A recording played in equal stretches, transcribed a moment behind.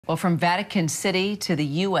Well, from Vatican City to the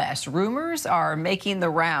U.S., rumors are making the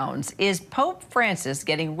rounds. Is Pope Francis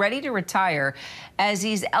getting ready to retire as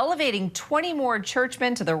he's elevating 20 more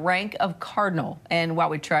churchmen to the rank of cardinal? And while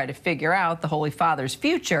we try to figure out the Holy Father's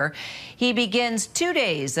future, he begins 2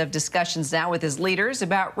 days of discussions now with his leaders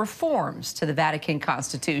about reforms to the Vatican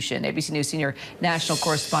Constitution. ABC News senior national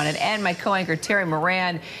correspondent and my co-anchor Terry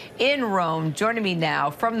Moran in Rome joining me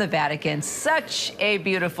now from the Vatican. Such a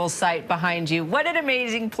beautiful sight behind you. What an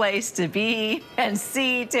amazing place to be and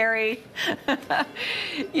see, Terry.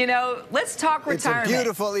 You know, let's talk retirement. It's a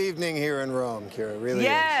beautiful evening here in Rome, Kira. It really is.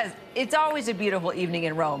 Yes, it's always a beautiful evening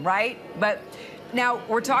in Rome, right? But now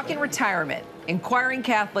we're talking retirement. Inquiring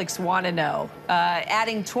Catholics want to know,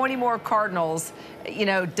 adding 20 more cardinals, you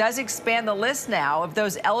know, does expand the list now of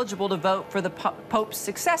those eligible to vote for the Pope's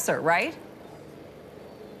successor, right?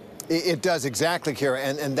 It does, exactly, Kira,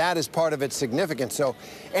 and that is part of its significance. So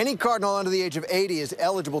any cardinal under the age of 80 is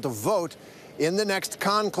eligible to vote in the next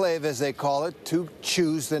conclave, as they call it, to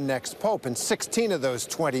choose the next pope. And 16 of those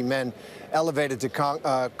 20 men elevated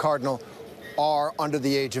to cardinal are under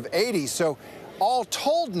the age of 80. So all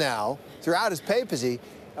told now, throughout his papacy,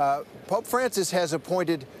 Pope Francis has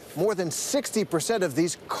appointed more than 60% of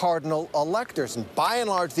these cardinal electors. And by and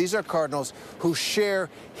large, these are cardinals who share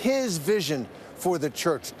his vision for the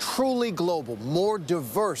church, truly global, more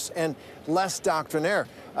diverse, and less doctrinaire.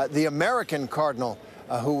 The American cardinal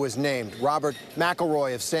who was named, Robert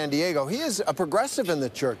McElroy of San Diego, he is a progressive in the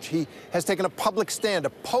church. He has taken a public stand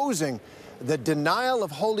opposing the denial of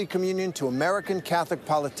Holy Communion to American Catholic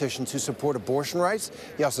politicians who support abortion rights.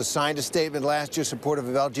 He also signed a statement last year supportive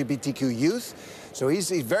of LGBTQ youth. So he's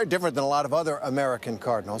very different than a lot of other American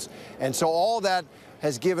cardinals. And so all that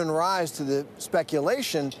has given rise to the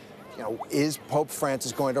speculation, you know, is Pope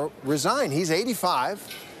Francis going to resign? He's 85.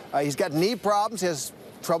 He's got knee problems. He has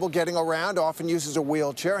trouble getting around, often uses a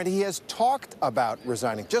wheelchair, and he has talked about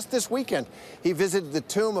resigning. Just this weekend, he visited the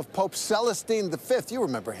tomb of Pope Celestine V. You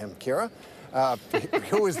remember him, Kira,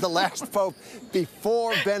 who was the last pope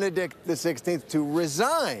before Benedict XVI to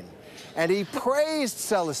resign. And he praised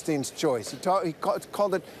Celestine's choice. He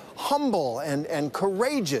called it humble and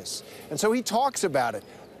courageous. And so he talks about it.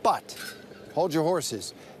 But hold your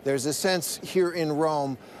horses. There's a sense here in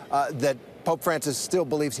Rome that Pope Francis still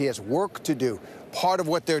believes he has work to do. Part of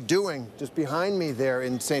what they're doing, just behind me there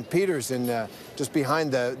in St. Peter's, and just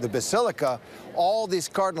behind the Basilica, all these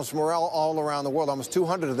cardinals from all around the world, almost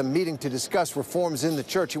 200 of them, meeting to discuss reforms in the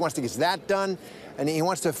church. He wants to get that done, and he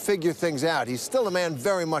wants to figure things out. He's still a man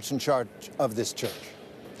very much in charge of this church.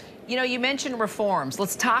 You know, you mentioned reforms.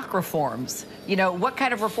 Let's talk reforms. You know, what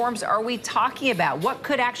kind of reforms are we talking about? What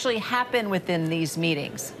could actually happen within these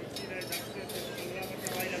meetings?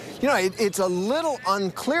 You know, it's a little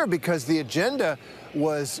unclear because the agenda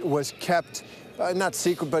was kept not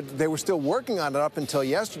secret, but they were still working on it up until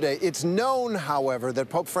yesterday. It's known, however, that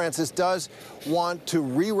Pope Francis does want to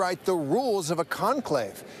rewrite the rules of a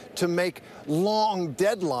conclave to make long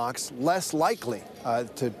deadlocks less likely,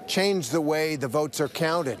 to change the way the votes are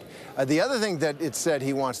counted. The other thing that it said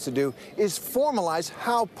he wants to do is formalize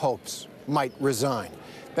how popes might resign.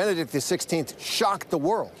 Benedict XVI shocked the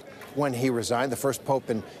world when he resigned, the first pope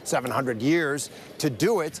in 700 years to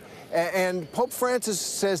do it. And Pope Francis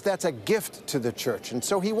says that's a gift to the church. And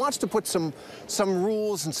so he wants to put some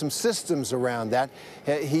rules and some systems around that.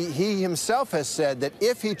 He himself has said that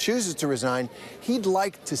if he chooses to resign, he'd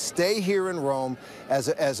like to stay here in Rome as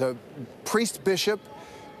a priest bishop,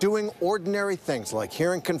 doing ordinary things like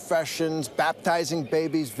hearing confessions, baptizing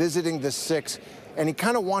babies, visiting the sick. And he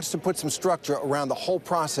kind of wants to put some structure around the whole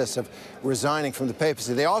process of resigning from the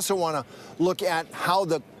papacy. They also want to look at how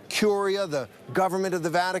the Curia, the government of the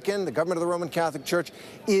Vatican, the government of the Roman Catholic Church,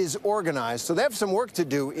 is organized. So they have some work to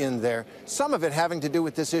do in there, some of it having to do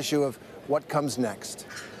with this issue of what comes next.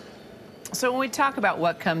 So when we talk about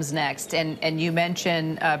what comes next, and you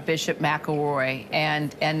mention Bishop McElroy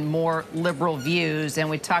and more liberal views, and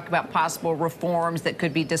we talk about possible reforms that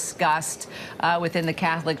could be discussed within the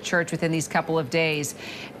Catholic Church within these couple of days,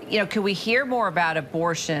 you know, could we hear more about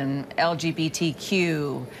abortion,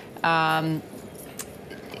 LGBTQ,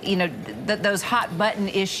 you know, those hot button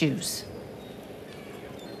issues?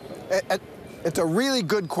 It's a really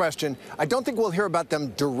good question. I don't think we'll hear about them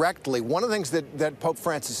directly. One of the things that Pope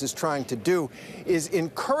Francis is trying to do is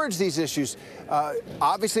encourage these issues,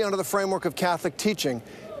 obviously under the framework of Catholic teaching,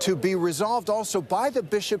 to be resolved also by the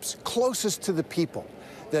bishops closest to the people.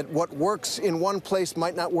 that what works in one place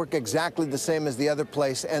might not work exactly the same as the other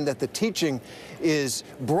place, and that the teaching is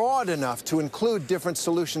broad enough to include different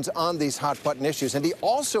solutions on these hot-button issues. And he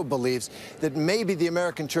also believes that maybe the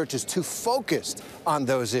American church is too focused on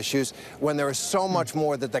those issues when there is so much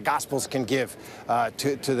more that the Gospels can give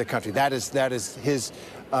to the country. That is his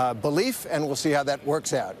belief, and we'll see how that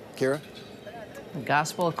works out. Kira?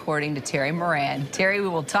 Gospel according to Terry Moran. Terry, we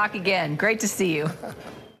will talk again. Great to see you.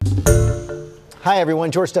 Hi, everyone.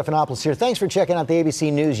 George Stephanopoulos here. Thanks for checking out the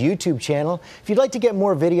ABC News YouTube channel. If you'd like to get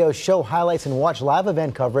more videos, show highlights, and watch live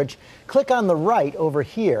event coverage, click on the right over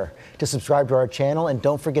here to subscribe to our channel. And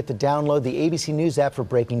don't forget to download the ABC News app for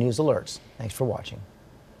breaking news alerts. Thanks for watching.